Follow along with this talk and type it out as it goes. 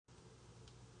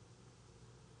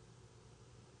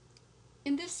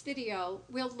this video,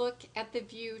 we'll look at the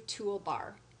View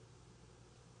toolbar.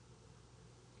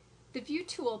 The View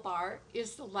toolbar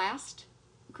is the last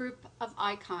group of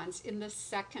icons in the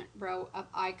second row of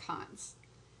icons.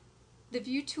 The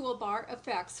View toolbar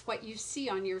affects what you see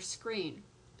on your screen.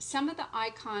 Some of the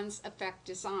icons affect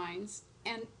designs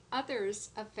and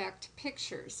others affect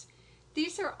pictures.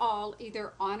 These are all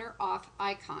either on or off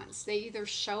icons. They either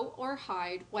show or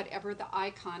hide whatever the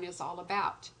icon is all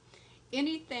about.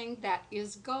 Anything that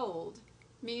is gold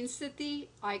means that the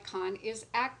icon is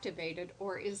activated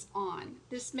or is on.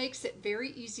 This makes it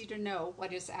very easy to know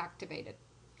what is activated.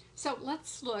 So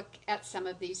let's look at some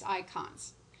of these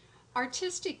icons.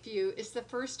 Artistic View is the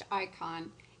first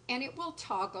icon, and it will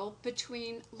toggle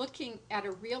between looking at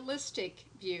a realistic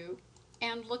view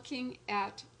and looking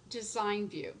at design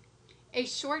view. A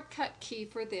shortcut key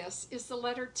for this is the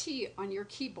letter T on your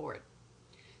keyboard.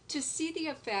 To see the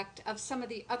effect of some of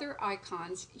the other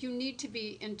icons, you need to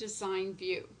be in design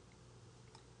view.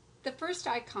 The first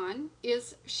icon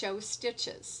is show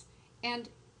stitches, and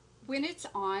when it's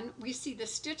on, we see the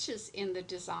stitches in the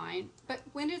design, but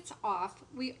when it's off,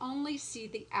 we only see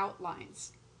the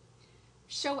outlines.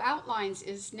 Show outlines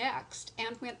is next,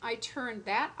 and when I turn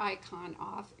that icon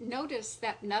off, notice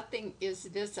that nothing is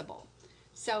visible.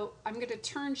 So I'm going to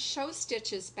turn show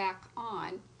stitches back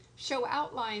on. Show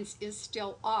outlines is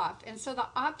still off, and so the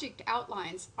object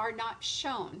outlines are not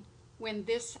shown when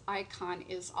this icon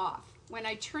is off. When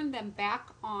I turn them back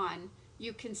on,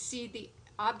 you can see the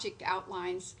object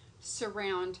outlines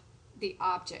surround the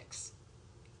objects.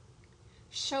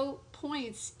 Show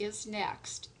points is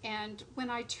next, and when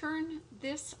I turn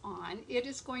this on, it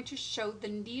is going to show the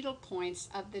needle points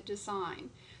of the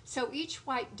design. So each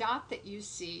white dot that you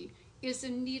see is a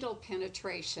needle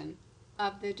penetration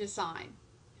of the design.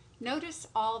 Notice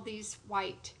all these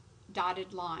white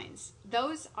dotted lines.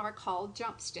 Those are called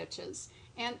jump stitches,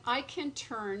 and I can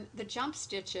turn the jump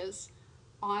stitches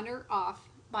on or off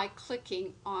by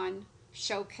clicking on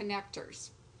Show Connectors.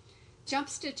 Jump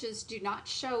stitches do not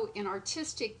show in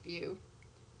Artistic View,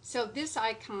 so this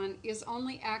icon is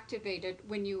only activated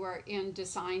when you are in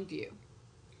Design View.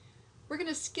 We're going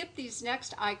to skip these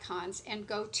next icons and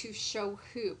go to Show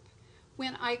Hoop.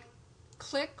 When I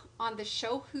click on the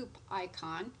Show Hoop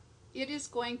icon, it is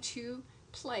going to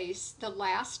place the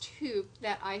last hoop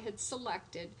that I had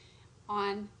selected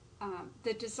on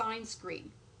the design screen.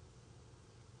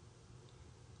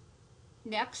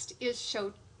 Next is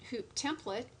Show Hoop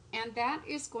Template, and that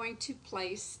is going to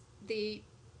place the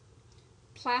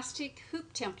plastic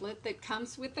hoop template that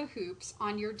comes with the hoops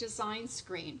on your design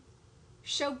screen.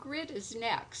 Show Grid is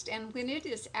next, and when it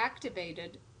is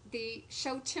activated, the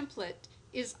Show Template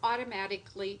is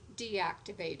automatically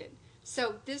deactivated.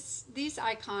 So these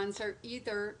icons are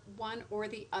either one or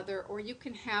the other, or you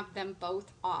can have them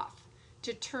both off.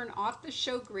 To turn off the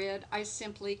Show Grid, I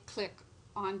simply click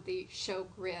on the Show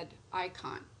Grid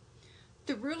icon.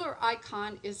 The ruler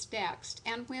icon is next,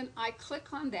 and when I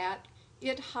click on that,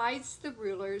 it hides the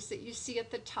rulers that you see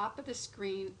at the top of the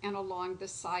screen and along the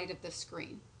side of the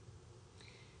screen.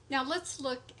 Now let's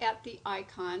look at the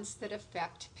icons that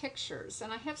affect pictures,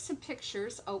 and I have some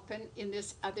pictures open in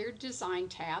this Other Design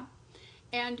tab,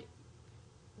 and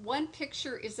one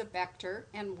picture is a vector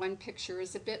and one picture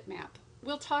is a bitmap.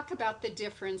 We'll talk about the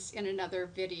difference in another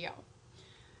video.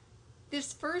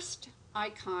 This first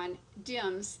icon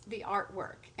dims the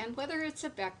artwork, and whether it's a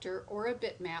vector or a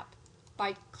bitmap,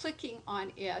 by clicking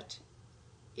on it,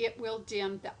 it will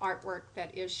dim the artwork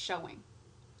that is showing.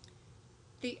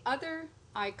 The other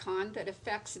icon that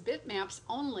affects bitmaps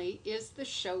only is the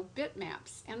Show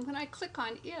Bitmaps, and when I click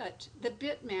on it, the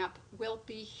bitmap will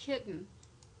be hidden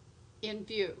in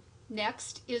view.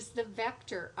 Next is the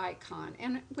vector icon,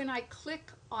 and when I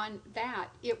click on that,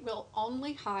 it will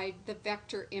only hide the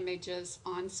vector images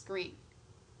on screen.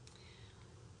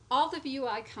 All the view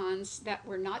icons that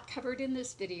were not covered in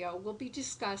this video will be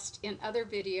discussed in other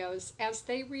videos as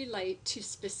they relate to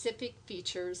specific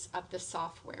features of the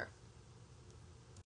software.